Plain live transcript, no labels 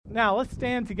Now, let's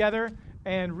stand together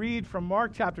and read from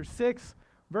Mark chapter 6,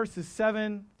 verses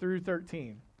 7 through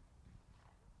 13.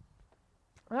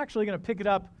 We're actually going to pick it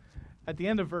up at the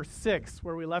end of verse 6,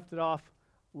 where we left it off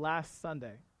last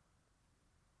Sunday.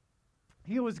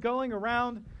 He was going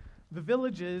around the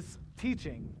villages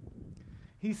teaching.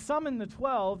 He summoned the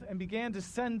 12 and began to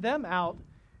send them out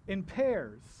in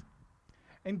pairs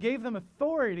and gave them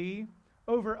authority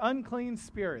over unclean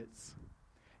spirits.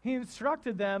 He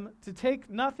instructed them to take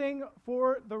nothing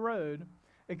for the road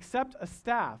except a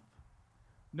staff,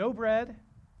 no bread,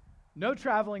 no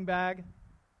traveling bag,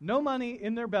 no money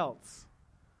in their belts,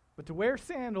 but to wear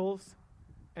sandals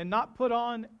and not put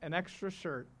on an extra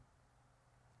shirt.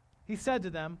 He said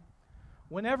to them,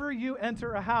 "Whenever you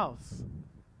enter a house,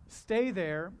 stay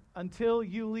there until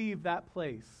you leave that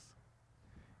place.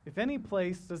 If any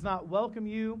place does not welcome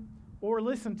you or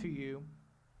listen to you,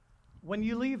 when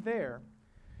you leave there,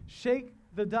 shake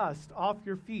the dust off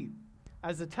your feet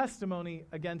as a testimony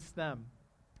against them."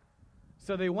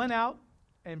 So they went out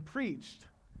and preached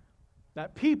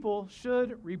that people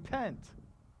should repent.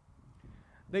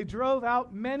 They drove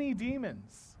out many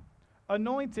demons,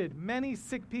 anointed many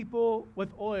sick people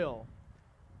with oil,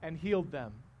 and healed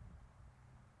them.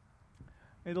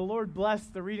 May the Lord bless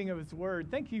the reading of His word.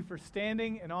 Thank you for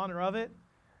standing in honor of it.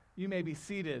 You may be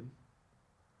seated.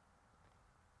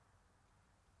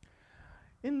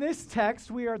 In this text,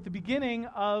 we are at the beginning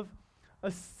of a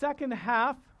second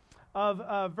half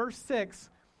of verse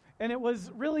 6, and it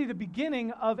was really the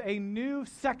beginning of a new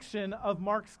section of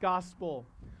Mark's gospel.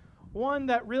 One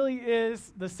that really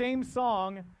is the same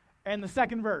song and the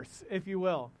second verse, if you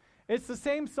will. It's the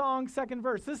same song, second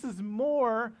verse. This is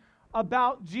more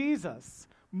about Jesus,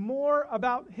 more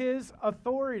about His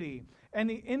authority and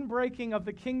the inbreaking of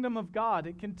the kingdom of God.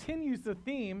 It continues the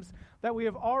themes that we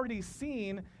have already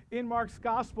seen in Mark's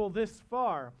gospel this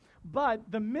far. But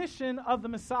the mission of the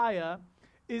Messiah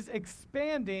is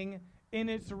expanding in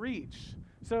its reach.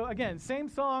 So again, same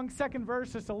song, second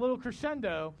verse, just a little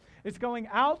crescendo. It's going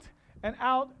out and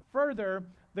out further,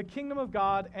 the kingdom of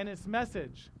God and its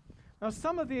message. Now,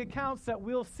 some of the accounts that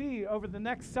we'll see over the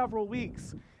next several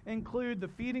weeks include the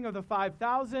feeding of the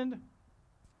 5,000,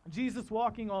 Jesus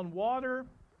walking on water.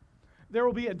 There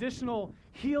will be additional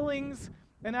healings,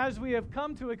 and as we have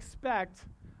come to expect,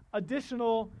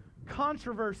 additional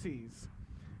controversies.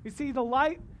 You see, the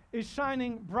light is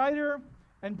shining brighter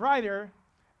and brighter,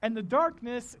 and the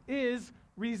darkness is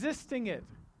resisting it.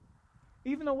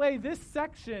 Even the way this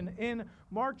section in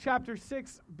Mark chapter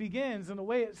 6 begins and the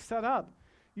way it's set up,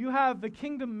 you have the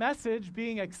kingdom message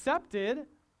being accepted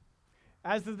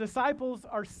as the disciples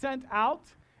are sent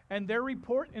out, and their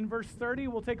report in verse 30,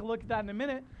 we'll take a look at that in a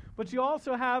minute, but you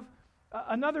also have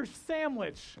another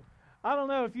sandwich. I don't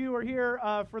know if you were here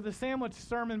for the sandwich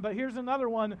sermon, but here's another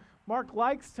one. Mark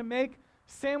likes to make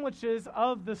sandwiches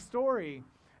of the story.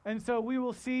 And so we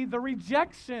will see the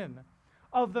rejection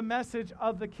of the message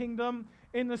of the kingdom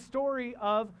in the story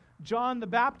of John the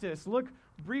Baptist. Look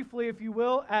briefly, if you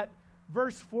will, at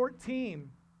verse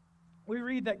 14. We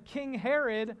read that King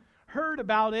Herod heard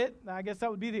about it. I guess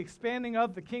that would be the expanding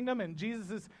of the kingdom and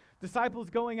Jesus' disciples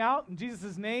going out in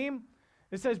Jesus' name.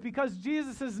 It says, because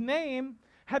Jesus' name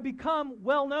had become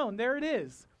well known. There it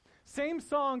is. Same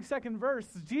song, second verse.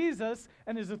 Jesus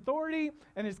and His authority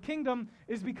and His kingdom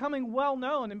is becoming well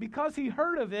known. And because he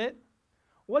heard of it,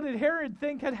 what did Herod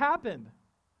think had happened?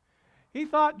 He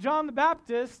thought John the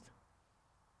Baptist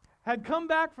had come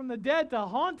back from the dead to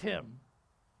haunt him,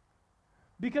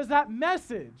 because that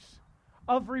message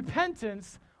of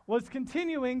repentance was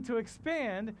continuing to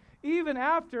expand even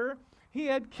after he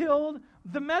had killed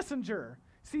the messenger.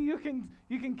 See, you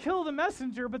can kill the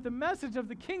messenger, but the message of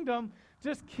the kingdom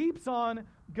just keeps on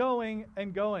going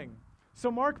and going.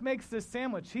 So Mark makes this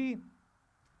sandwich. He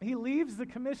leaves the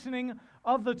commissioning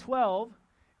of the 12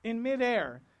 in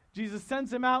midair. Jesus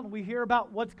sends him out, and we hear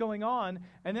about what's going on,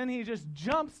 and then he just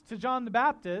jumps to John the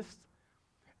Baptist.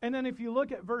 And then if you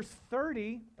look at verse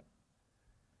 30,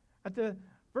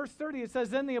 it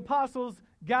says, then the apostles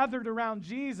gathered around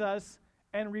Jesus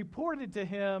and reported to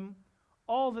him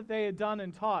all that they had done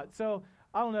and taught. So,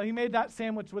 I don't know, he made that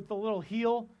sandwich with the little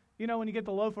heel. You know, when you get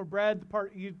the loaf of bread, the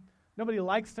part nobody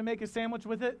likes to make a sandwich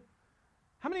with it.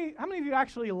 How many of you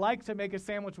actually like to make a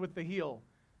sandwich with the heel?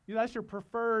 That's your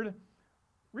preferred.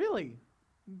 Really,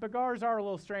 Bagars are a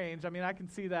little strange. I mean, I can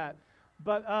see that.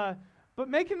 But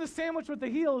making the sandwich with the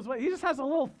heel is what he just has a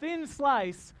little thin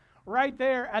slice right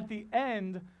there at the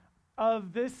end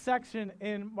of this section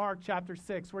in Mark chapter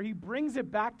 6, where he brings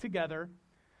it back together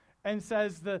and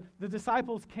says the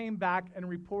disciples came back and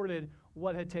reported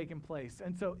what had taken place.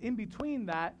 And so in between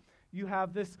that, you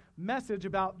have this message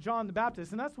about John the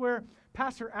Baptist. And that's where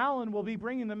Pastor Allen will be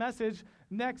bringing the message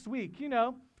next week. You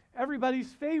know,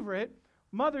 everybody's favorite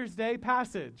Mother's Day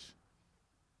passage.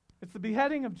 It's the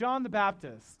beheading of John the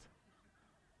Baptist.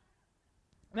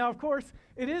 Now, of course,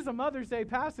 it is a Mother's Day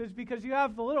passage because you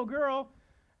have the little girl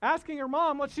asking her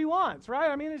mom what she wants, right?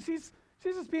 I mean, she's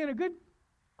just being a good...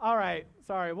 All right,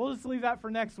 sorry, we'll just leave that for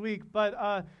next week.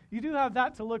 But you do have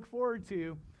that to look forward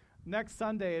to next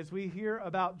Sunday as we hear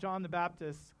about John the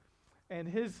Baptist and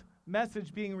his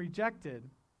message being rejected.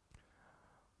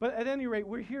 But at any rate,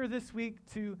 we're here this week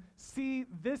to see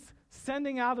this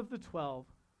sending out of the 12.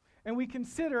 And we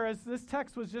consider, as this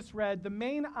text was just read, the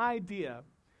main idea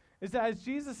is that as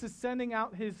Jesus is sending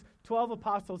out his 12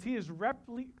 apostles, he is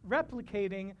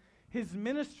replicating his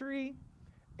ministry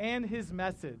and his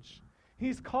message.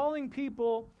 He's calling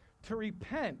people to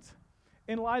repent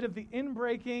in light of the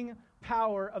inbreaking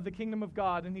power of the kingdom of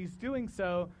God, and he's doing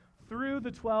so through the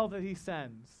 12 that he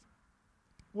sends.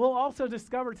 We'll also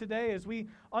discover today, as we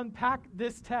unpack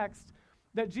this text,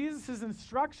 that Jesus'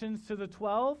 instructions to the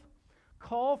 12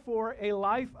 call for a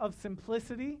life of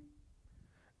simplicity,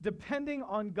 depending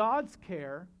on God's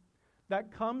care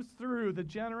that comes through the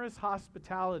generous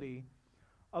hospitality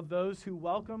of those who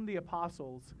welcome the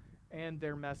apostles and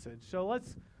their message. So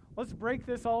let's break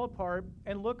this all apart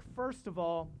and look first of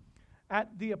all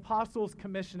at the apostles'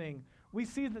 commissioning. We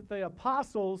see that the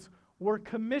apostles were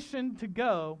commissioned to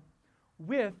go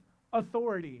with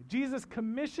authority. Jesus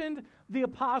commissioned the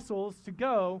apostles to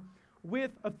go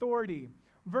with authority.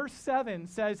 Verse 7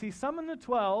 says, he summoned the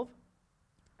 12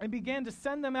 and began to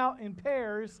send them out in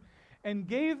pairs and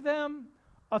gave them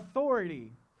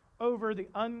authority over the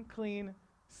unclean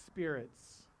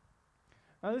spirits.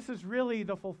 Now, this is really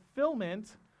the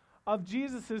fulfillment of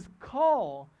Jesus'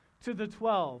 call to the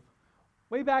 12.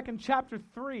 Way back in chapter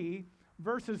 3,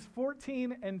 verses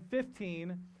 14 and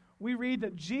 15, we read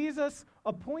that Jesus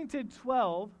appointed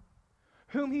 12,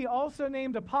 whom he also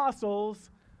named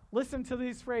apostles. Listen to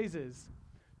these phrases: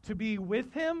 to be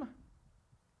with him,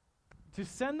 to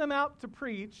send them out to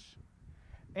preach,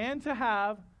 and to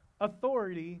have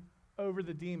authority over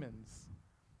the demons.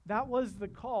 That was the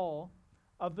call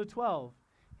of the 12.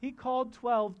 He called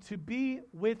 12 to be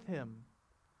with him,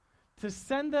 to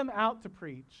send them out to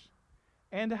preach,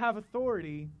 and to have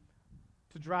authority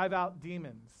to drive out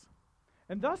demons.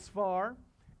 And thus far,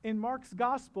 in Mark's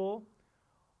gospel,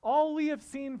 all we have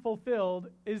seen fulfilled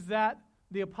is that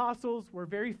the apostles were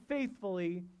very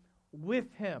faithfully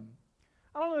with him.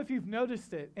 I don't know if you've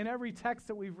noticed it in every text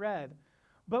that we've read,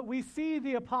 but we see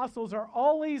the apostles are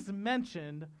always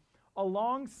mentioned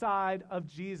alongside of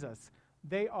Jesus.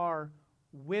 They are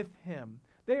with him.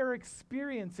 They are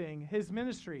experiencing his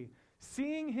ministry,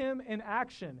 seeing him in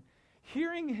action,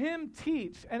 hearing him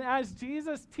teach. And as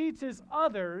Jesus teaches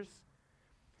others,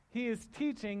 he is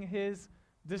teaching his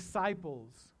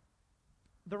disciples.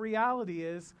 The reality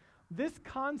is, this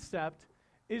concept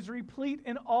is replete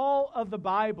in all of the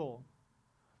Bible.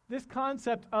 This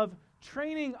concept of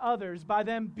training others by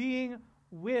them being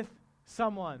with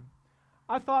someone.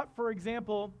 I thought, for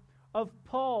example, of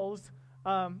Paul's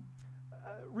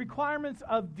requirements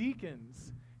of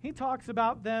deacons. He talks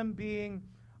about them being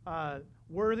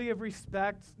worthy of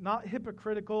respect, not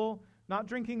hypocritical, not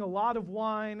drinking a lot of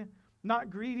wine, not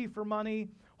greedy for money,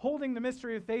 holding the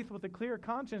mystery of faith with a clear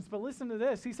conscience. But listen to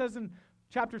this. He says in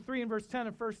chapter 3 and verse 10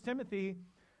 of 1 Timothy,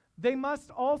 they must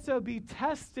also be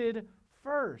tested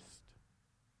first.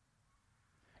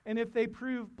 And if they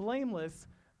prove blameless,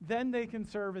 then they can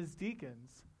serve as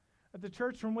deacons. At the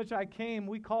church from which I came,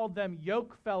 we called them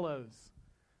yoke fellows.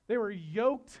 They were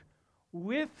yoked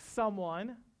with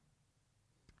someone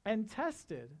and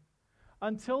tested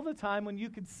until the time when you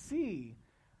could see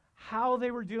how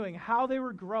they were doing, how they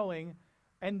were growing,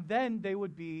 and then they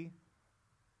would be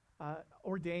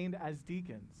ordained as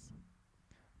deacons.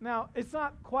 Now, it's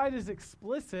not quite as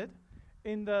explicit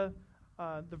in the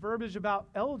verbiage about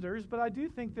elders, but I do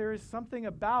think there is something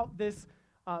about this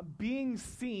being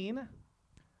seen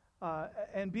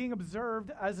and being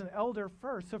observed as an elder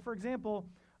first. So, for example,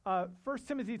 1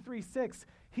 Timothy 3:6,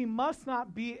 he must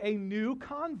not be a new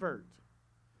convert,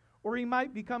 or he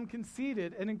might become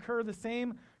conceited and incur the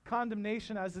same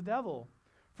condemnation as the devil.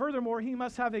 Furthermore, he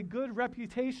must have a good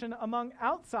reputation among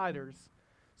outsiders,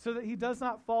 so that he does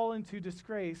not fall into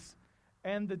disgrace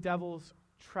and the devil's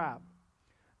trap.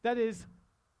 That is,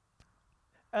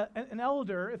 an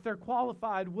elder, if they're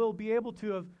qualified, will be able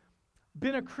to have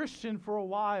been a Christian for a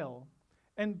while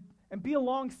and be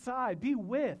alongside, be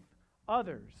with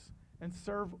others, and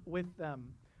serve with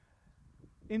them.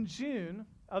 In June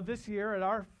of this year at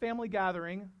our family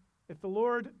gathering, if the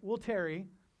Lord will tarry,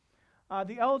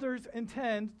 the elders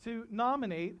intend to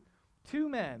nominate 2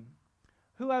 men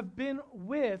who have been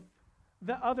with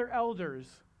the other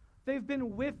elders. They've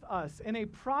been with us in a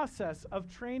process of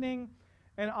training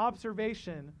and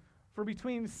observation for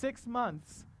between 6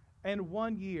 months and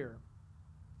 1 year.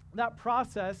 That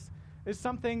process is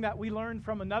something that we learned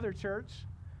from another church.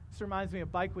 This reminds me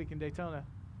of Bike Week in Daytona.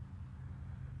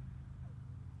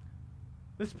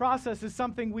 This process is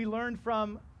something we learned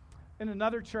from in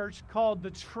another church called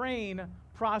the TRAIN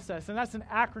process. And that's an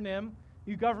acronym.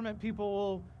 You government people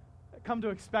will come to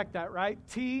expect that, right?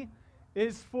 T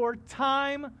is for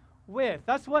time with.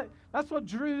 That's what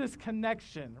drew this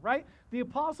connection, right? The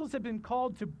apostles have been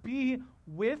called to be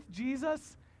with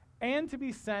Jesus and to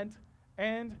be sent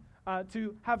and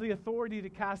to have the authority to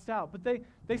cast out. But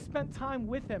they spent time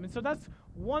with him. And so that's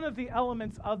one of the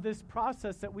elements of this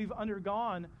process that we've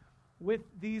undergone with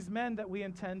these men that we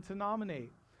intend to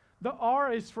nominate. The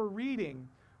R is for reading.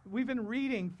 We've been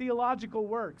reading theological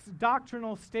works,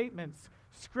 doctrinal statements,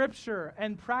 scripture,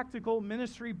 and practical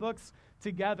ministry books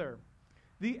together.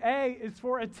 The A is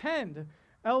for attend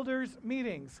elders'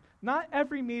 meetings. Not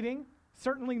every meeting,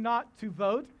 certainly not to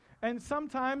vote, and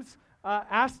sometimes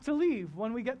asked to leave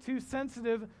when we get to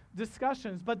sensitive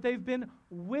discussions, but they've been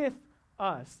with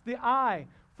us. The I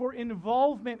for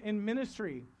involvement in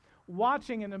ministry,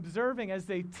 watching and observing as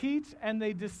they teach and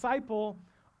they disciple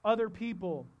other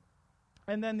people.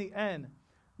 And then the N,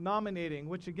 nominating,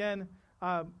 which again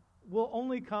will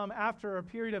only come after a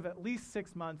period of at least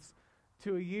 6 months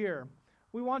to a year.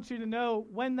 We want you to know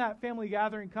when that family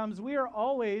gathering comes, we are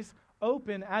always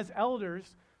open as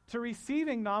elders to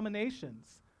receiving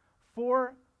nominations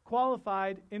for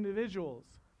qualified individuals.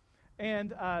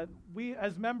 And we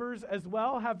as members as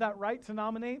well have that right to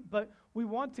nominate, but we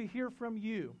want to hear from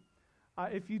you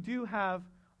if you do have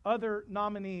other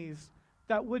nominees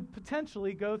that would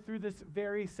potentially go through this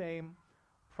very same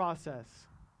process.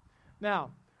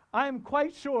 Now, I am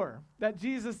quite sure that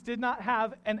Jesus did not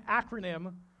have an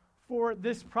acronym for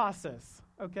this process,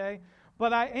 okay?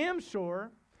 But I am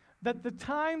sure that the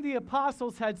time the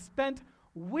apostles had spent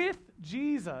with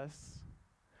Jesus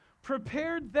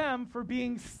prepared them for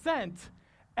being sent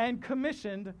and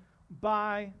commissioned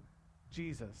by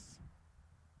Jesus.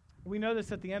 We know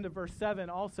this at the end of verse 7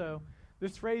 also,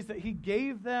 this phrase that he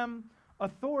gave them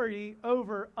authority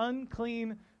over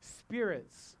unclean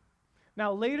spirits.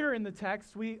 Now, later in the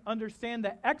text, we understand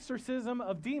that exorcism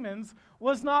of demons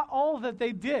was not all that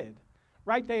they did,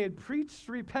 right? They had preached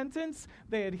repentance,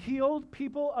 they had healed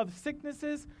people of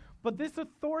sicknesses, but this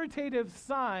authoritative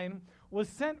sign was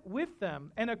sent with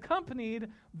them and accompanied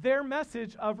their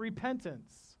message of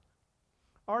repentance.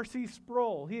 R.C.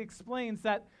 Sproul, he explains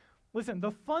that, listen,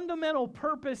 the fundamental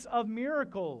purpose of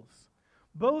miracles,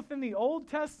 both in the Old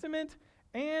Testament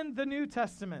and the New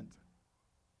Testament,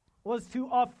 was to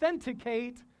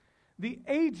authenticate the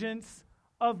agents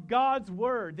of God's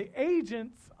word, the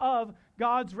agents of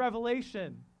God's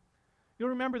revelation. You'll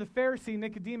remember the Pharisee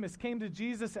Nicodemus came to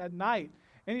Jesus at night,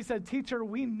 and he said, "Teacher,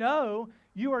 we know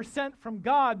you are sent from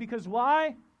God," because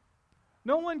why?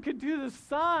 No one could do the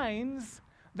signs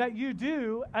that you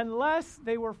do unless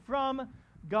they were from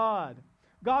God.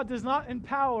 God does not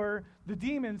empower the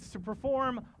demons to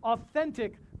perform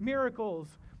authentic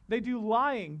miracles. They do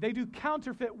lying, they do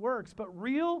counterfeit works, but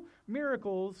real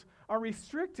miracles are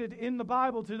restricted in the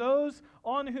Bible to those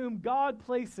on whom God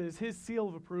places his seal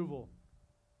of approval.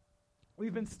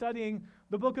 We've been studying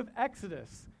the book of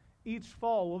Exodus each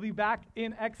fall. We'll be back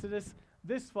in Exodus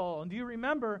this fall. And do you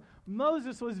remember,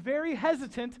 Moses was very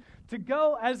hesitant to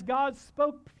go as God's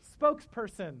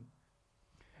spokesperson.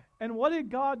 And what did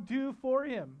God do for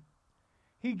him?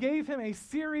 He gave him a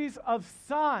series of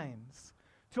signs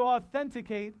to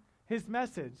authenticate his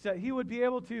message, that he would be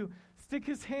able to stick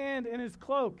his hand in his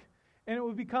cloak and it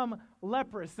would become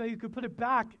leprous, that he could put it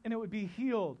back and it would be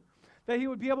healed, that he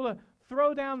would be able to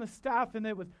throw down the staff and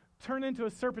it would turn into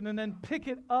a serpent and then pick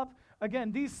it up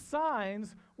again. These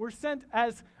signs were sent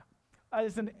as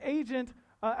an agent,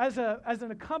 as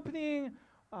an accompanying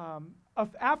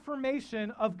of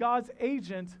affirmation of God's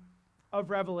agent of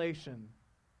revelation.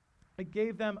 It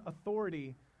gave them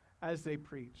authority as they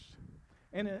preached.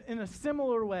 And in a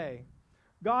similar way,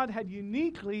 God had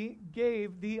uniquely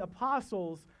gave the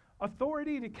apostles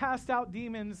authority to cast out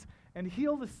demons and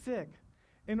heal the sick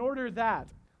in order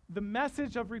that the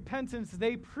message of repentance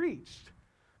they preached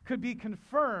could be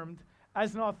confirmed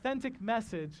as an authentic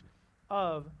message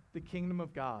of the kingdom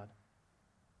of God.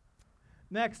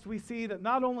 Next, we see that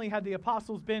not only had the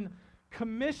apostles been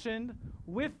commissioned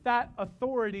with that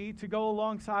authority to go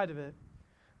alongside of it,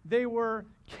 they were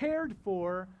cared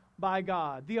for by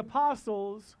God. The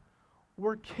apostles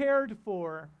were cared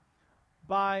for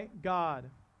by God.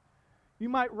 You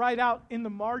might write out in the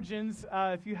margins,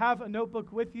 if you have a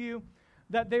notebook with you,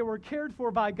 that they were cared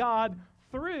for by God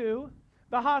through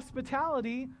the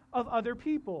hospitality of other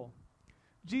people.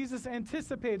 Jesus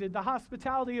anticipated the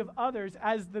hospitality of others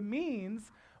as the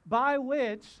means by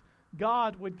which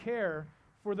God would care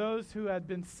for those who had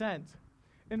been sent.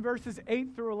 In verses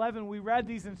 8 through 11, we read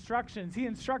these instructions. He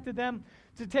instructed them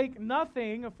to take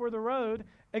nothing for the road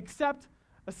except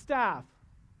a staff.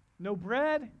 No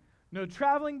bread, no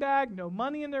traveling bag, no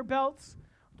money in their belts,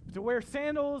 to wear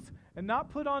sandals, and not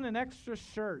put on an extra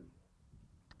shirt.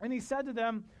 And he said to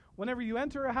them, whenever you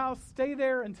enter a house, stay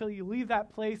there until you leave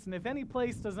that place. And if any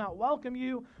place does not welcome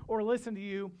you or listen to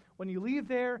you, when you leave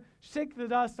there, shake the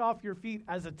dust off your feet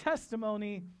as a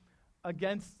testimony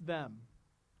against them.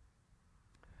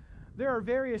 There are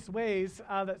various ways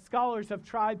that scholars have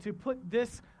tried to put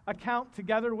this account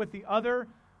together with the other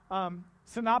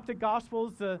synoptic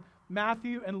gospels,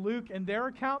 Matthew and Luke, and their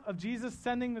account of Jesus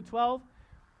sending the 12.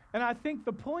 And I think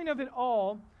the point of it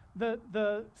all,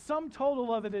 the sum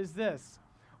total of it is this.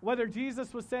 Whether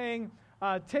Jesus was saying,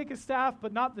 take a staff,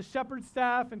 but not the shepherd's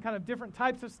staff, and kind of different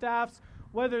types of staffs,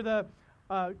 whether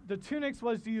the tunics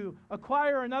was, do you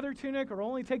acquire another tunic or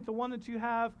only take the one that you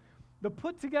have? The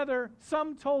put together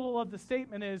sum total of the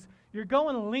statement is, you're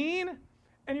going lean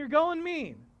and you're going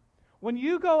mean. When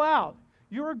you go out,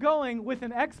 you're going with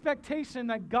an expectation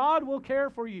that God will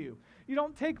care for you. You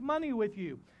don't take money with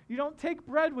you. You don't take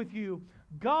bread with you.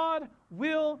 God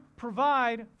will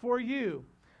provide for you.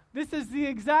 This is the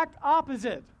exact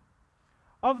opposite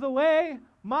of the way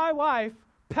my wife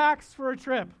packs for a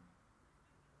trip.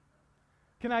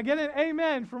 Can I get an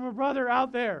amen from a brother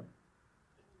out there?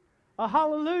 A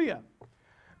hallelujah.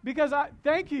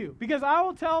 Thank you. Because I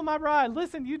will tell my bride,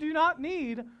 listen, you do not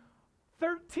need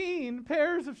 13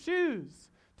 pairs of shoes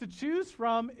to choose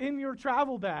from in your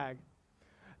travel bag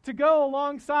to go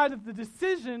alongside of the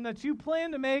decision that you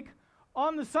plan to make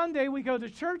on the Sunday we go to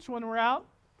church when we're out,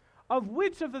 of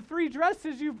which of the 3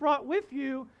 dresses you've brought with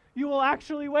you you will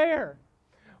actually wear.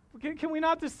 Can we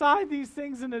not decide these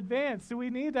things in advance? Do we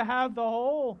need to have the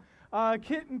whole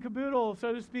kit and caboodle,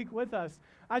 so to speak, with us?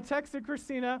 I texted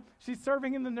Christina. She's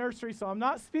serving in the nursery, so I'm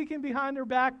not speaking behind her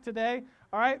back today,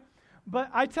 all right? But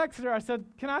I texted her. I said,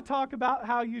 can I talk about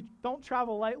how you don't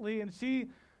travel lightly? And she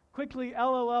quickly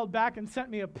LOL'd back and sent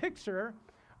me a picture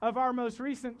of our most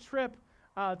recent trip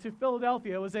to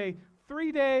Philadelphia. It was a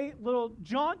 3-day little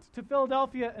jaunt to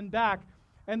Philadelphia and back.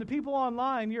 And the people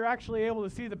online, you're actually able to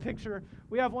see the picture.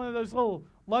 We have one of those little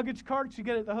luggage carts you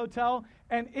get at the hotel,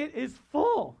 and it is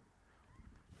full.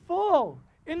 Full.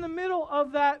 In the middle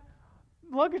of that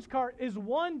luggage cart is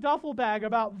one duffel bag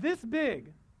about this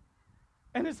big,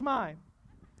 and it's mine.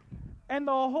 And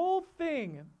the whole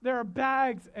thing, there are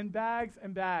bags and bags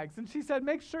and bags. And she said,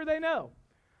 make sure they know.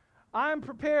 I'm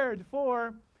prepared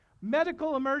for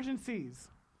medical emergencies.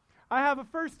 I have a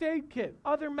first aid kit,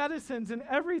 other medicines, and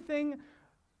everything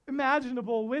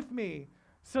imaginable with me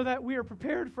so that we are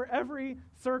prepared for every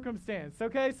circumstance.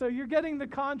 Okay, so you're getting the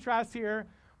contrast here.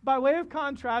 By way of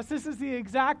contrast, this is the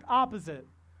exact opposite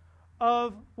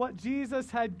of what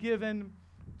Jesus had given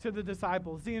to the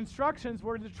disciples. The instructions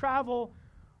were to travel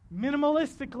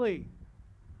minimalistically.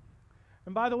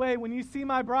 And by the way, when you see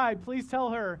my bride, please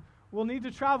tell her we'll need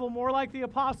to travel more like the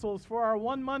apostles for our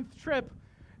 1-month trip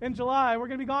in July. We're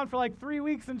going to be gone for like 3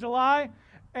 weeks in July,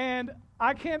 and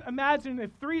I can't imagine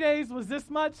if 3 days was this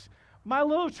much, my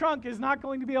little trunk is not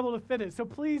going to be able to fit it. So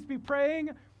please be praying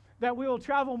that we will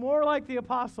travel more like the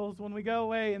apostles when we go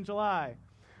away in July.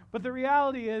 But the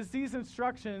reality is these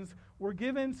instructions were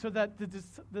given so that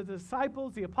the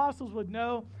disciples, the apostles, would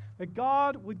know that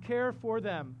God would care for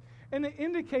them. And it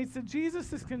indicates that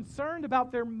Jesus is concerned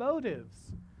about their motives,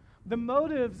 the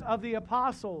motives of the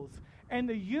apostles, and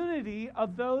the unity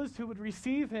of those who would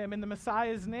receive him in the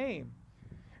Messiah's name.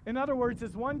 In other words,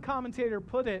 as one commentator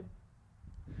put it,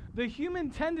 the human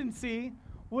tendency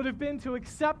would have been to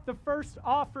accept the first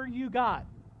offer you got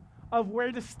of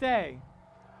where to stay.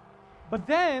 But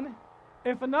then,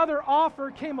 if another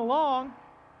offer came along,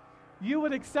 you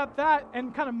would accept that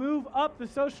and kind of move up the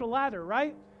social ladder,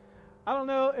 right? I don't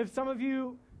know if some of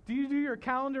you, do you do your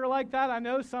calendar like that? I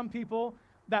know some people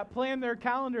that plan their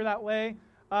calendar that way.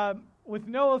 With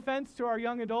no offense to our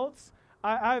young adults,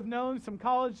 I've known some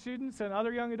college students and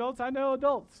other young adults. I know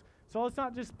adults, so let's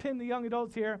not just pin the young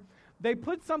adults here. They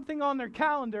put something on their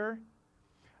calendar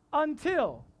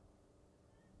until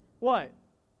what?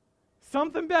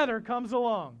 Something better comes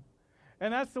along.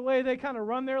 And that's the way they kind of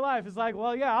run their life. It's like,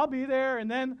 well, yeah, I'll be there. And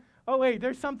then, oh, wait,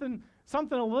 there's something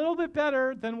a little bit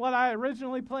better than what I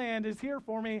originally planned is here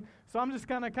for me. So I'm just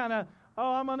going to kind of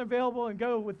oh, I'm unavailable and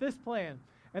go with this plan.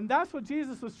 And that's what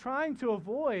Jesus was trying to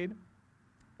avoid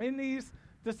in these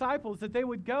disciples, that they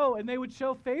would go and they would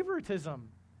show favoritism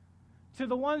to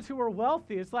the ones who were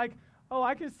wealthy. It's like, oh,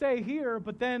 I can stay here,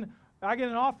 but then I get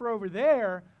an offer over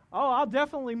there. Oh, I'll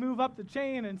definitely move up the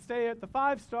chain and stay at the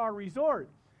 5-star resort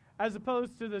as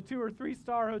opposed to the 2 or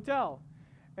 3-star hotel.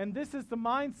 And this is the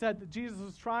mindset that Jesus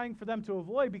was trying for them to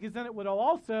avoid, because then it would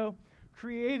also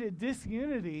create a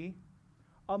disunity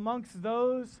amongst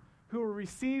those who were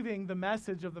receiving the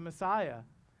message of the Messiah.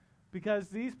 Because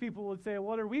these people would say,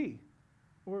 what are we?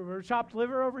 We're chopped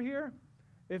liver over here?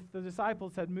 If the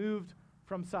disciples had moved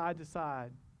from side to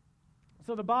side.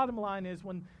 So the bottom line is,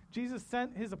 when Jesus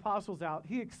sent his apostles out,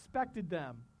 he expected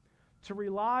them to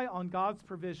rely on God's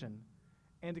provision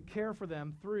and to care for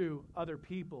them through other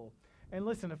people. And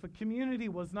listen, if a community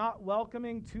was not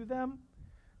welcoming to them,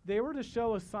 they were to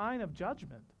show a sign of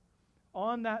judgment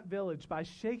on that village by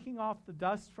shaking off the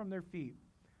dust from their feet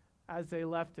as they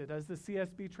left it. As the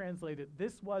CSB translated,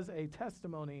 this was a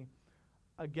testimony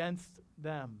against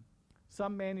them.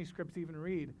 Some manuscripts even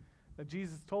read that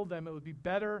Jesus told them it would be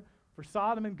better for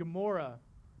Sodom and Gomorrah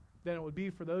than it would be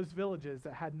for those villages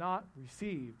that had not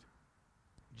received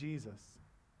Jesus.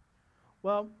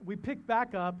 Well, we pick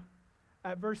back up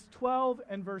at verse 12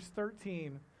 and verse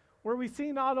 13, where we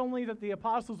see not only that the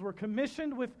apostles were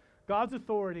commissioned with God's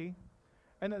authority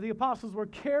and that the apostles were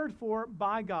cared for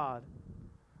by God,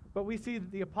 but we see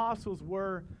that the apostles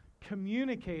were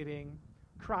communicating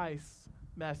Christ's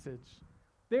message.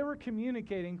 They were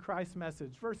communicating Christ's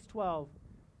message. Verse 12,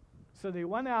 so they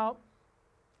went out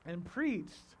and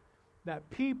preached that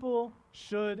people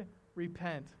should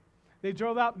repent. They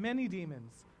drove out many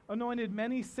demons, anointed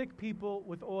many sick people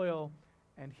with oil,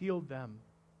 and healed them.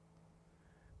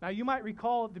 Now, you might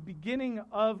recall at the beginning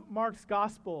of Mark's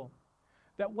gospel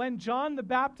that when John the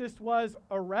Baptist was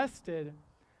arrested,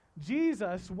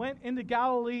 Jesus went into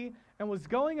Galilee and was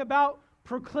going about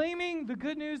proclaiming the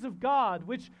good news of God,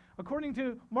 which, according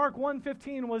to Mark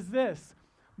 1:15, was this: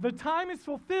 the time is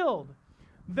fulfilled.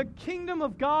 The kingdom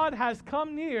of God has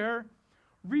come near.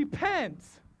 Repent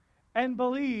and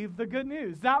believe the good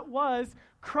news. That was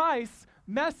Christ's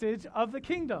message of the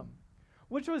kingdom,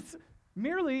 which was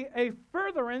merely a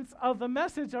furtherance of the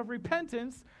message of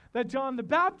repentance that John the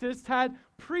Baptist had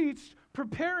preached,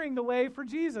 preparing the way for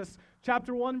Jesus.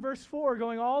 Chapter 1, verse 4,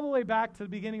 going all the way back to the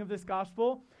beginning of this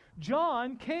gospel,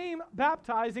 John came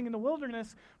baptizing in the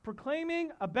wilderness,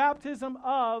 proclaiming a baptism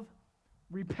of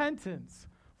repentance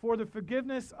for the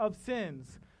forgiveness of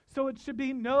sins. So it should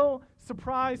be no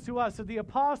surprise to us that the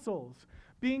apostles,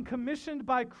 being commissioned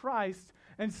by Christ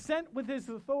and sent with his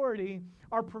authority,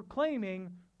 are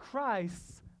proclaiming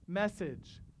Christ's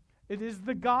message. It is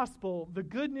the gospel, the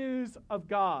good news of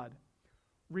God.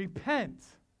 Repent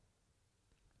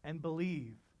and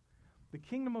believe. The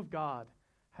kingdom of God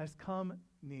has come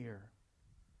near.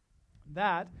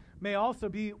 That may also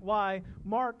be why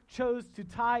Mark chose to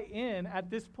tie in at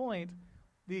this point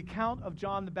the account of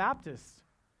John the Baptist,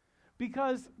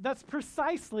 because that's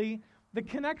precisely the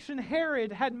connection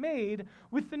Herod had made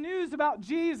with the news about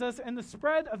Jesus and the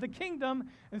spread of the kingdom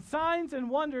and signs and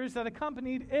wonders that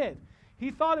accompanied it. He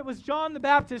thought it was John the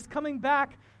Baptist coming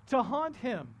back to haunt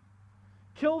him.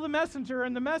 Kill the messenger,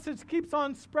 and the message keeps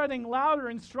on spreading louder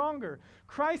and stronger.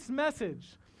 Christ's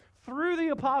message through the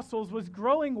apostles was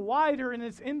growing wider in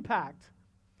its impact.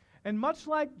 And much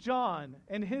like John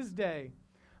in his day,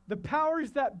 the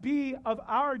powers that be of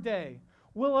our day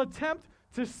will attempt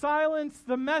to silence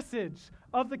the message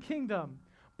of the kingdom.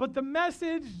 But the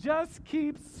message just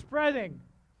keeps spreading.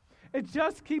 It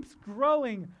just keeps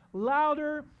growing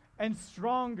louder and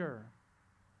stronger.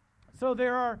 So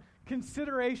there are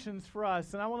considerations for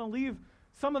us, and I want to leave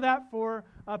some of that for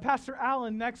Pastor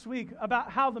Allen next week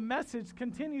about how the message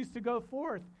continues to go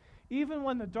forth, even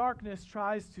when the darkness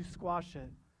tries to squash it.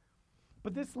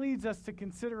 But this leads us to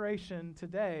consideration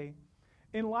today,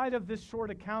 in light of this short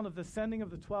account of the sending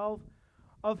of the 12,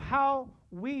 of how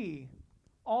we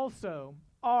also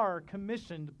are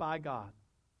commissioned by God.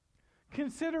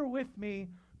 Consider with me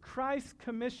Christ's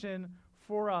commission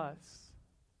for us.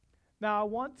 Now, I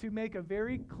want to make a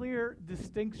very clear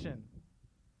distinction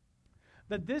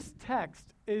that this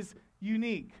text is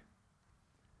unique.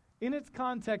 In its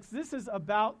context, this is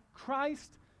about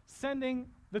Christ sending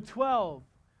the 12.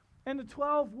 And the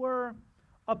 12 were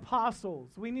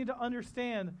apostles. We need to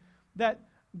understand that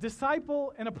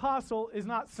disciple and apostle is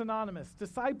not synonymous.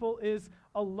 Disciple is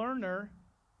a learner.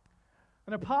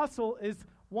 An apostle is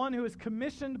one who is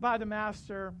commissioned by the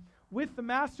master with the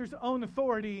master's own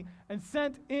authority and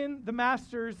sent in the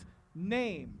master's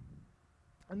name.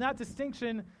 And that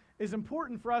distinction is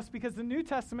important for us because the New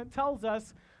Testament tells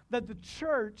us that the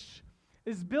church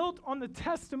is built on the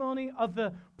testimony of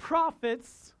the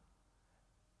prophets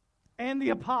and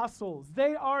the apostles.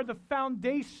 They are the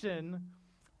foundation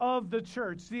of the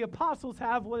church. The apostles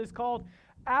have what is called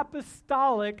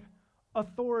apostolic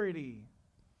authority.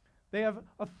 They have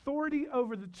authority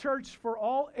over the church for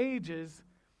all ages.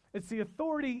 It's the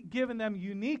authority given them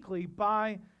uniquely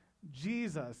by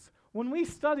Jesus. When we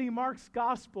study Mark's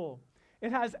gospel,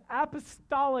 it has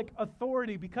apostolic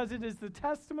authority because it is the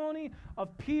testimony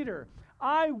of Peter,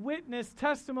 eyewitness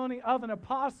testimony of an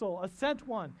apostle, a sent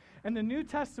one. And the New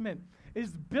Testament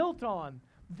is built on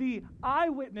the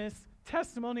eyewitness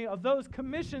testimony of those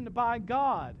commissioned by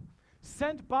God,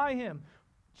 sent by him.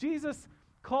 Jesus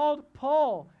called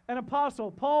Paul an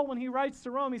apostle. Paul, when he writes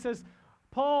to Rome, he says,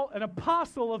 Paul, an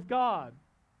apostle of God.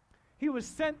 He was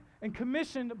sent and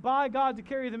commissioned by God to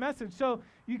carry the message. So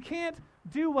you can't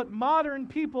do what modern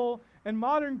people and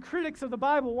modern critics of the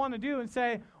Bible want to do and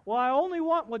say, well, I only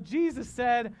want what Jesus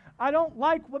said. I don't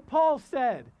like what Paul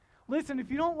said. Listen,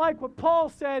 if you don't like what Paul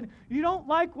said, you don't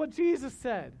like what Jesus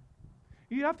said.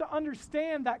 You have to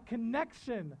understand that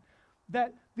connection,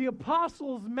 that the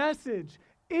apostles' message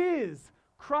is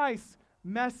Christ's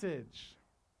message.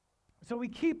 So we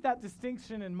keep that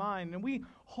distinction in mind, and we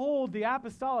hold the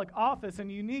apostolic office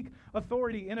and unique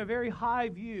authority in a very high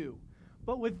view.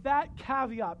 But with that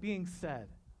caveat being said,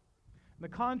 and the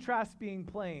contrast being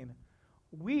plain,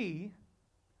 we,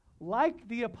 like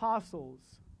the apostles,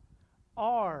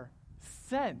 are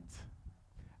sent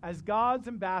as God's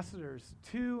ambassadors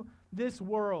to this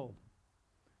world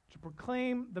to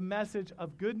proclaim the message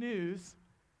of good news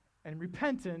and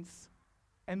repentance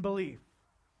and belief.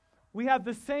 We have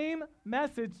the same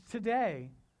message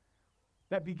today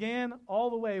that began all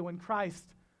the way when Christ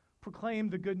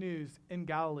proclaimed the good news in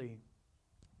Galilee.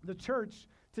 The church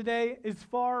today is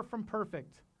far from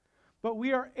perfect, but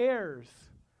we are heirs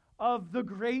of the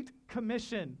Great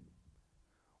Commission,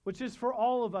 which is for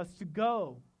all of us to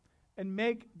go and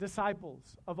make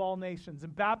disciples of all nations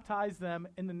and baptize them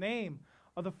in the name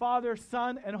of the Father,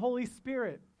 Son, and Holy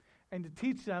Spirit, and to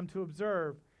teach them to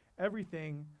observe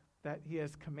everything that he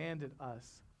has commanded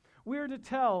us. We are to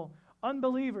tell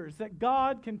unbelievers that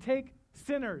God can take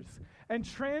sinners and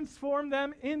transform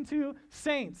them into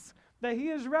saints, that he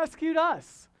has rescued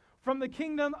us from the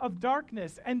kingdom of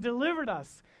darkness and delivered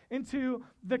us into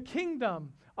the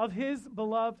kingdom of his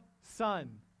beloved Son.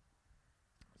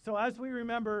 So as we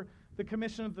remember the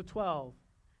commission of the 12,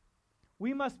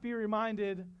 we must be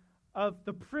reminded of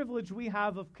the privilege we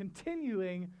have of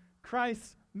continuing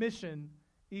Christ's mission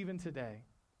even today.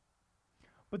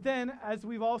 But then, as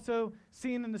we've also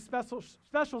seen in the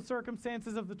special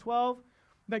circumstances of the 12,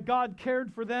 that God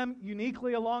cared for them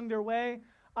uniquely along their way,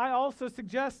 I also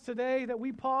suggest today that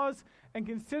we pause and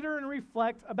consider and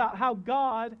reflect about how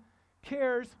God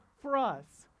cares for us.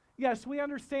 Yes, we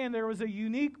understand there was a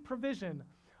unique provision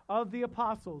of the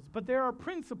apostles, but there are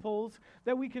principles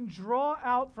that we can draw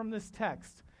out from this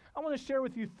text. I want to share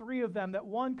with you 3 of them that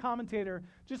one commentator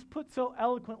just put so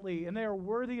eloquently, and they are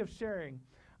worthy of sharing.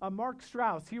 Mark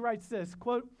Strauss, he writes this,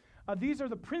 quote, these are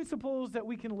the principles that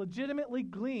we can legitimately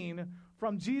glean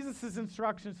from Jesus'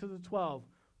 instructions to the 12.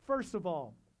 First of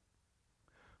all,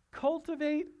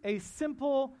 cultivate a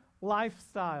simple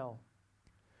lifestyle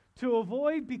to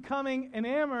avoid becoming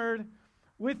enamored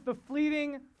with the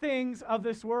fleeting things of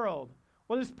this world.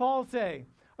 What does Paul say?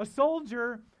 A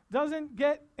soldier doesn't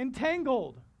get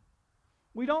entangled.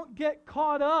 We don't get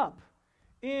caught up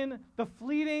in the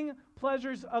fleeting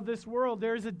pleasures of this world.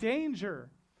 There is a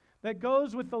danger that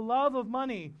goes with the love of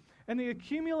money and the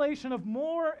accumulation of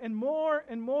more and more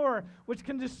and more, which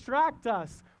can distract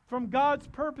us from God's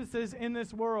purposes in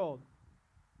this world.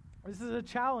 This is a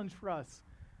challenge for us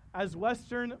as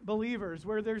Western believers,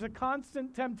 where there's a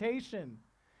constant temptation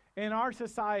in our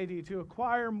society to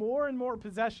acquire more and more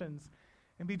possessions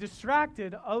and be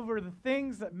distracted over the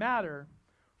things that matter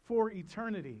for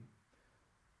eternity.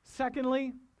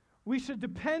 Secondly, we should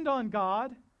depend on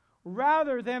God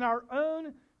rather than our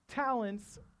own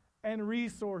talents and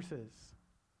resources.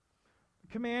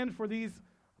 The command for these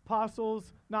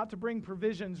apostles not to bring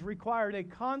provisions required a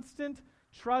constant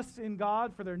trust in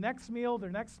God for their next meal, their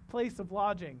next place of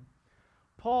lodging.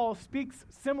 Paul speaks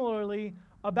similarly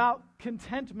about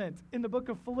contentment in the book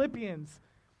of Philippians.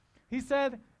 He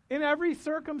said, in every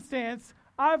circumstance,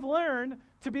 I've learned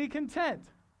to be content.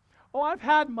 Oh, I've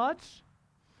had much,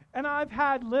 and I've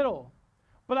had little,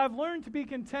 but I've learned to be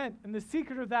content, and the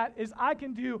secret of that is I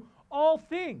can do all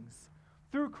things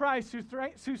through Christ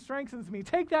who strengthens me.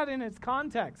 Take that in its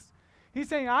context. He's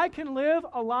saying I can live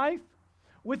a life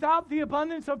without the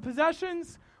abundance of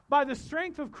possessions, by the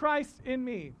strength of Christ in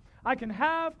me. I can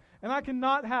have and I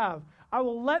cannot have. I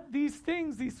will let these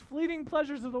things, these fleeting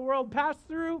pleasures of the world, pass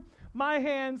through my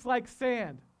hands like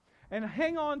sand and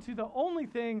hang on to the only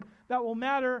thing that will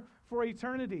matter for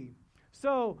eternity.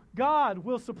 So God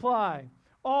will supply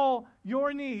all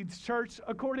your needs, church,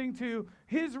 according to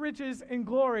his riches and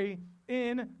glory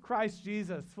in Christ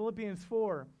Jesus. Philippians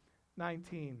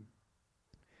 4:19.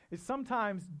 It's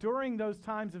sometimes during those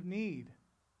times of need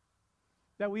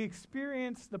that we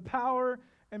experience the power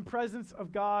and presence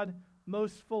of God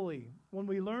most fully, when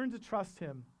we learn to trust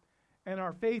him and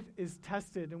our faith is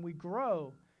tested and we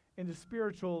grow into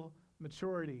spiritual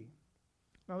maturity.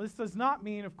 Now, this does not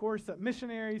mean, of course, that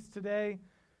missionaries today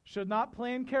should not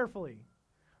plan carefully,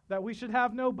 that we should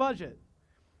have no budget,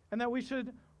 and that we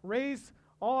should raise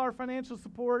all our financial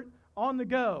support on the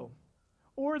go,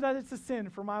 or that it's a sin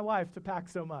for my wife to pack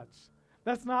so much.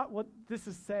 That's not what this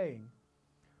is saying.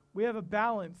 We have a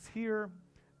balance here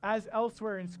as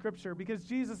elsewhere in Scripture, because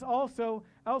Jesus also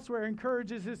elsewhere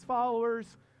encourages his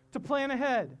followers to plan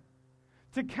ahead,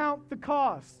 to count the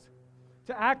cost,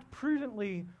 to act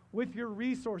prudently with your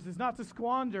resources, not to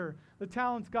squander the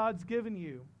talents God's given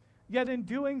you. Yet in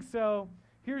doing so,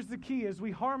 here's the key: as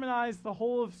we harmonize the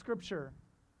whole of Scripture,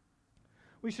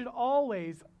 we should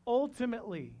always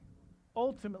ultimately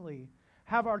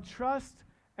have our trust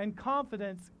and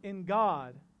confidence in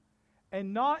God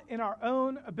and not in our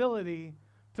own ability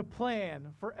to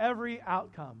plan for every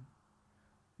outcome.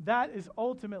 That is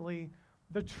ultimately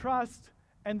the trust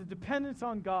and the dependence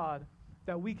on God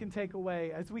that we can take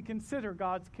away as we consider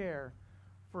God's care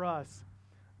for us.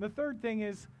 The third thing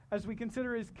is, as we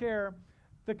consider his care,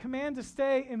 the command to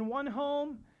stay in one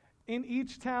home in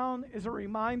each town is a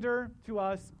reminder to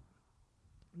us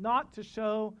not to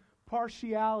show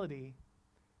partiality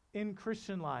in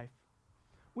Christian life.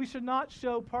 We should not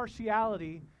show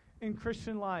partiality in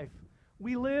Christian life.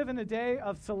 We live in a day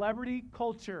of celebrity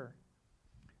culture.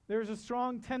 There's a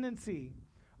strong tendency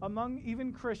among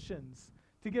even Christians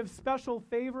to give special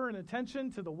favor and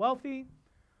attention to the wealthy,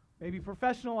 maybe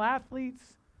professional athletes,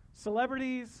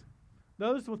 celebrities,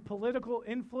 those with political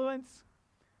influence.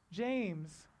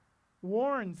 James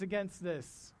warns against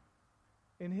this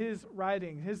in his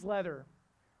writing, his letter.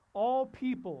 All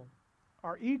people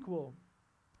are equal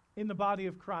in the body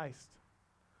of Christ.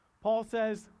 Paul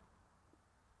says,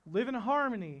 live in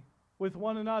harmony with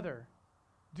one another.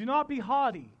 Do not be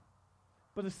haughty,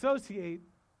 but associate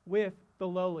with the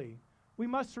lowly. We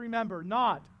must remember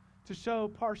not to show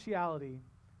partiality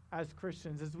as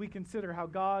Christians as we consider how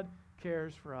God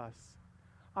cares for us.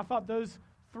 I thought those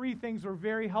three things were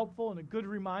very helpful and a good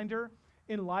reminder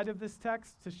in light of this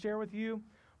text to share with you.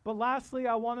 But lastly,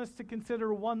 I want us to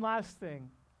consider one last thing.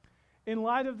 In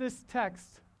light of this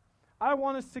text, I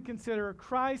want us to consider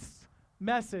Christ's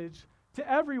message to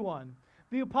everyone.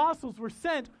 The apostles were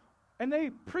sent and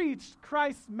they preached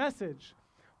Christ's message.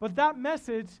 But that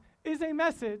message is a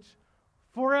message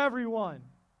for everyone.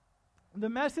 The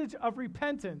message of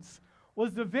repentance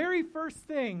was the very first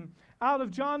thing out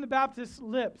of John the Baptist's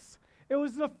lips. It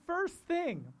was the first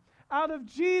thing out of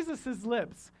Jesus'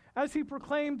 lips as he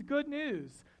proclaimed good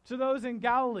news to those in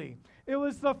Galilee. It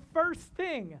was the first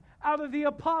thing out of the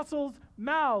apostles'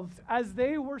 mouths as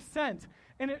they were sent.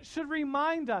 And it should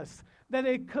remind us that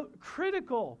a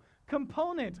critical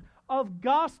component of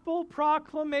gospel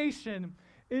proclamation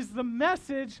is the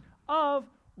message of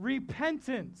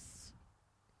repentance.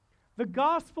 The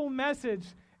gospel message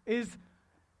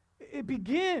it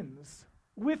begins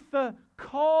with the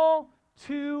call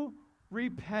to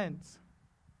repent.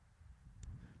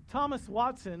 Thomas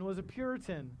Watson was a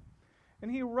Puritan,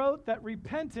 and he wrote that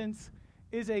repentance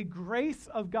is a grace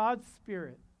of God's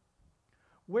Spirit,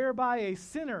 whereby a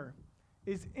sinner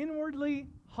is inwardly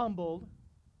humbled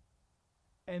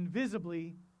and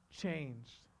visibly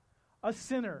changed. A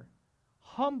sinner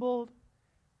humbled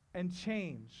and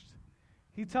changed.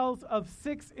 He tells of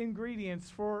 6 ingredients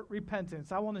for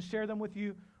repentance. I want to share them with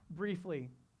you briefly.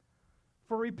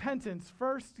 For repentance,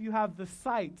 first you have the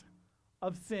sight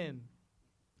of sin.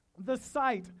 The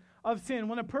sight of sin.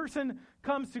 When a person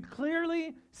comes to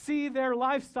clearly see their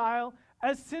lifestyle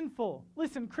as sinful.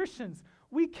 Listen, Christians,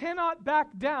 we cannot back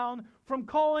down from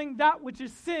calling that which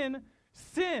is sin,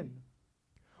 sin.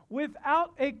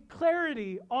 Without a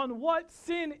clarity on what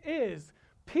sin is,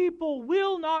 people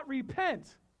will not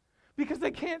repent because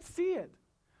they can't see it.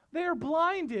 They are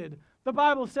blinded, the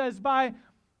Bible says, by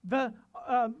the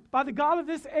God of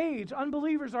this age.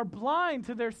 Unbelievers are blind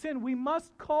to their sin. We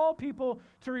must call people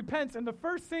to repent. And the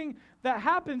first thing that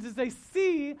happens is they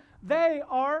see they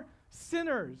are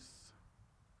sinners.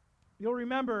 You'll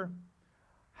remember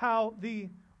how the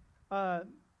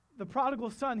the prodigal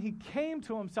son, he came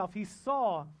to himself. He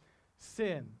saw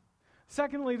sin.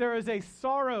 Secondly, there is a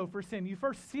sorrow for sin. You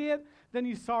first see it, then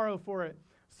you sorrow for it.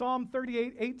 Psalm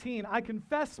 38:18, I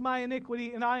confess my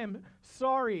iniquity and I am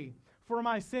sorry for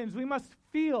my sins. We must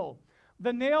feel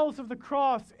the nails of the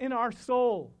cross in our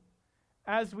soul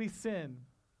as we sin.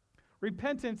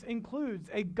 Repentance includes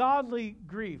a godly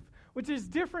grief, which is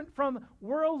different from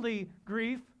worldly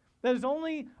grief that is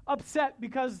only upset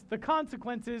because the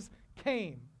consequences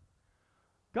came.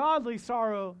 Godly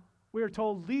sorrow, we are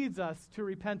told, leads us to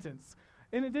repentance.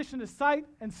 In addition to sight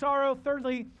and sorrow,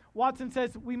 thirdly, Watson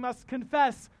says we must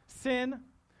confess sin.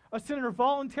 A sinner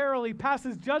voluntarily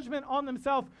passes judgment on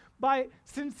themselves by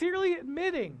sincerely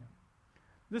admitting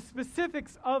the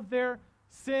specifics of their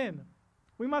sin.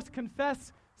 We must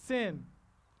confess sin.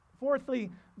 Fourthly,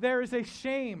 there is a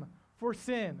shame for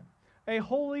sin. A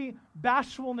holy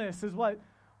bashfulness is what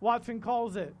Watson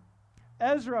calls it.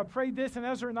 Ezra prayed this in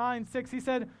Ezra 9:6. He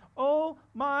said, "Oh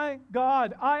my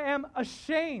God, I am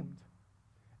ashamed,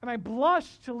 and I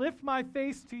blush to lift my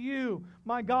face to you,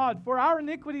 my God, for our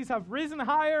iniquities have risen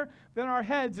higher than our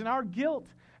heads, and our guilt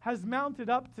has mounted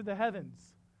up to the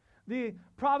heavens." The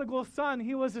prodigal son,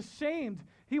 he was ashamed.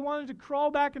 He wanted to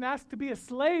crawl back and ask to be a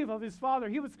slave of his father.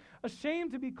 He was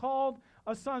ashamed to be called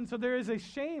a son, so there is a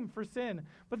shame for sin.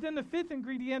 But then the fifth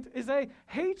ingredient is a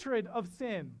hatred of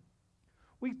sin.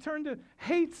 We turn to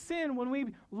hate sin when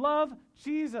we love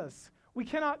Jesus. We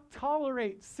cannot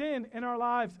tolerate sin in our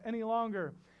lives any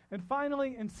longer. And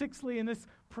finally, and sixthly, in this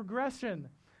progression,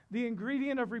 the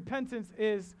ingredient of repentance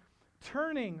is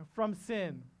turning from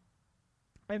sin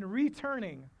and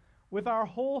returning with our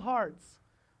whole hearts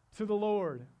to the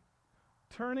Lord.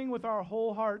 Turning with our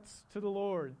whole hearts to the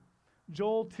Lord.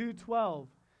 Joel 2:12.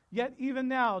 Yet even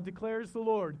now, declares the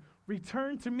Lord,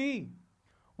 return to me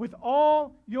with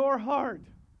all your heart,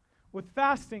 with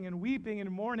fasting and weeping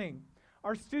and mourning.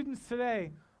 Our students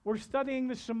today, we're studying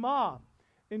the Shema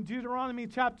in Deuteronomy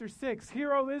chapter 6.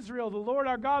 Hear, O Israel, the Lord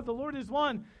our God, the Lord is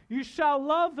one. You shall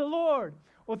love the Lord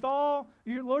with all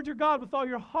your Lord your God with all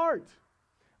your heart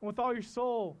and with all your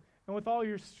soul and with all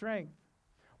your strength.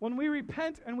 When we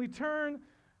repent and we turn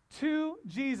to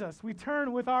Jesus, we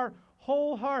turn with our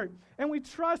whole heart and we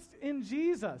trust in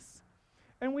Jesus.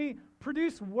 And we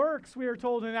produce works, we are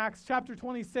told in Acts chapter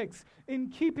 26, in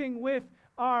keeping with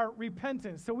our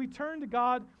repentance. So we turn to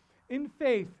God in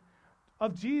faith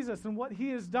of Jesus and what he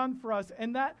has done for us.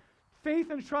 And that faith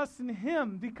and trust in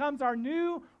him becomes our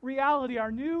new reality,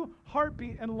 our new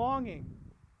heartbeat and longing.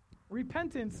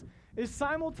 Repentance is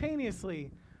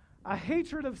simultaneously a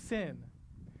hatred of sin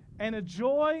and a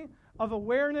joy of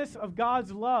awareness of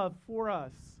God's love for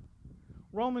us.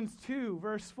 Romans 2,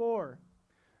 verse 4.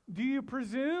 Do you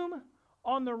presume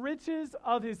on the riches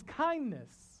of his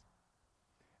kindness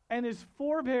and his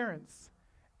forbearance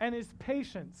and his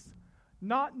patience,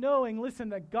 not knowing, listen,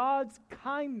 that God's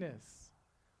kindness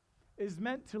is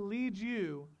meant to lead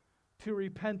you to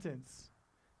repentance?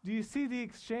 Do you see the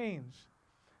exchange?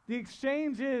 The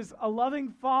exchange is a loving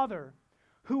father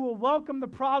who will welcome the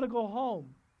prodigal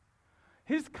home.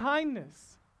 His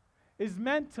kindness is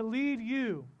meant to lead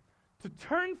you to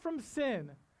turn from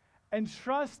sin and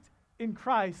trust in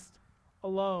Christ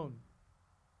alone.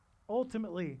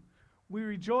 Ultimately, we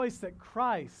rejoice that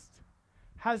Christ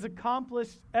has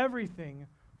accomplished everything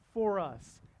for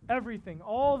us. Everything,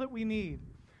 all that we need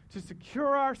to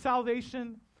secure our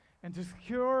salvation and to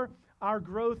secure our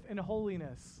growth in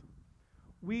holiness.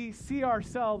 We see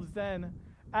ourselves then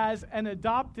as an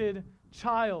adopted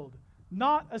child,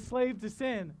 not a slave to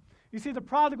sin. You see, the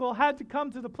prodigal had to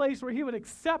come to the place where he would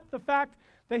accept the fact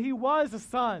that he was a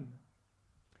son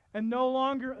and no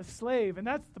longer a slave. And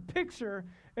that's the picture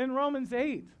in Romans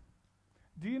 8.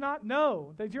 Do you not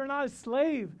know that you're not a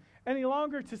slave any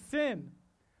longer to sin?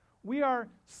 We are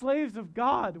slaves of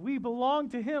God. We belong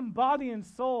to him, body and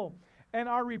soul. And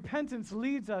our repentance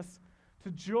leads us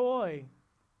to joy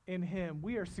in him.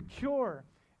 We are secure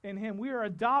in him. We are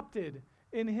adopted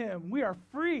in him. We are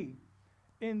free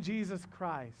in Jesus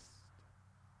Christ.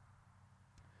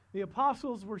 The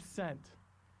apostles were sent.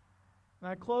 And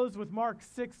I close with Mark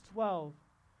 6:12.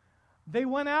 They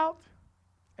went out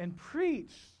and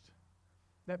preached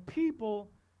that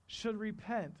people should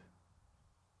repent.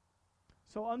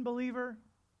 So, unbeliever,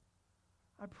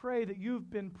 I pray that you've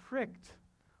been pricked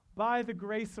by the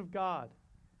grace of God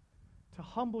to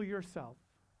humble yourself,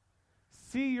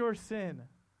 see your sin,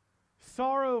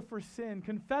 sorrow for sin,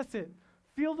 confess it,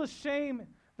 feel the shame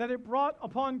that it brought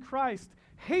upon Christ,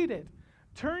 hate it,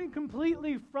 turn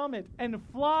completely from it, and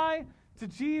fly to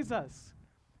Jesus,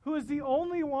 who is the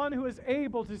only one who is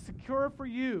able to secure for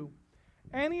you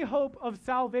any hope of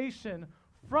salvation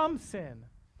from sin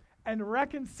and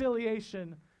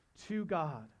reconciliation to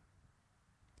God.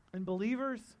 And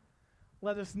believers,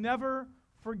 let us never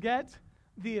forget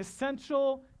the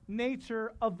essential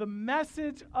nature of the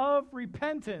message of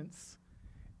repentance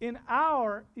in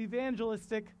our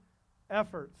evangelistic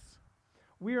efforts.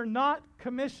 We are not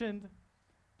commissioned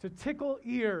to tickle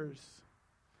ears.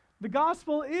 The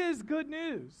gospel is good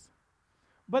news,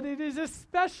 but it is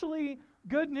especially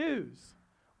good news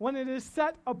when it is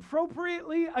set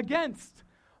appropriately against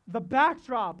the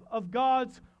backdrop of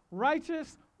God's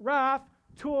righteous wrath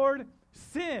toward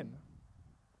sin.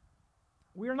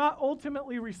 We are not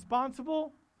ultimately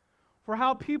responsible for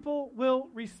how people will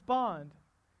respond.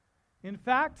 In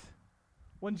fact,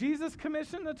 when Jesus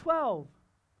commissioned the 12,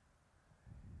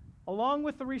 along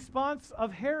with the response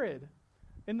of Herod,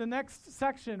 in the next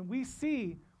section, we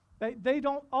see that they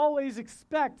don't always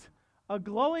expect a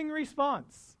glowing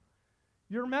response.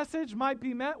 Your message might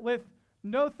be met with,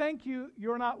 "No, thank you,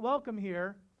 you're not welcome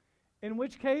here," in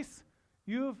which case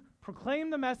you've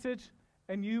proclaimed the message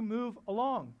and you move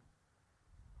along.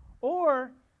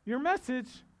 Or your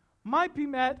message might be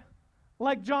met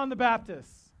like John the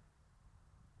Baptist.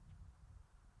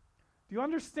 Do you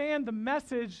understand the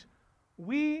message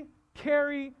we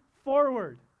carry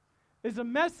forward is a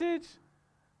message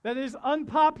that is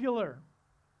unpopular,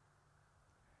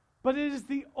 but it is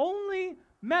the only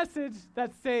message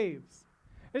that saves.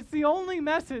 It's the only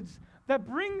message that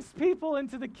brings people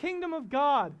into the kingdom of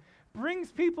God,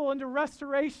 brings people into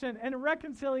restoration and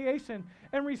reconciliation,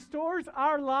 and restores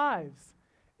our lives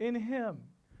in Him.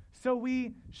 So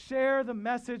we share the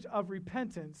message of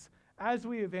repentance as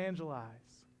we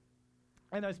evangelize.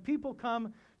 And as people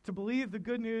come to believe the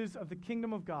good news of the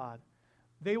kingdom of God,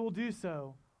 they will do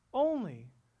so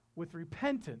only with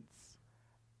repentance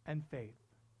and faith.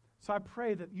 So I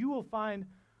pray that you will find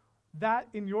that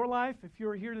in your life. If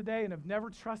you're here today and have never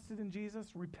trusted in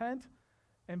Jesus, repent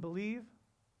and believe.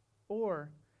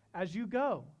 Or as you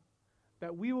go,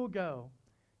 that we will go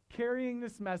carrying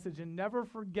this message and never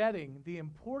forgetting the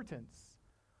importance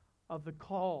of the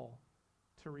call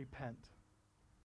to repent.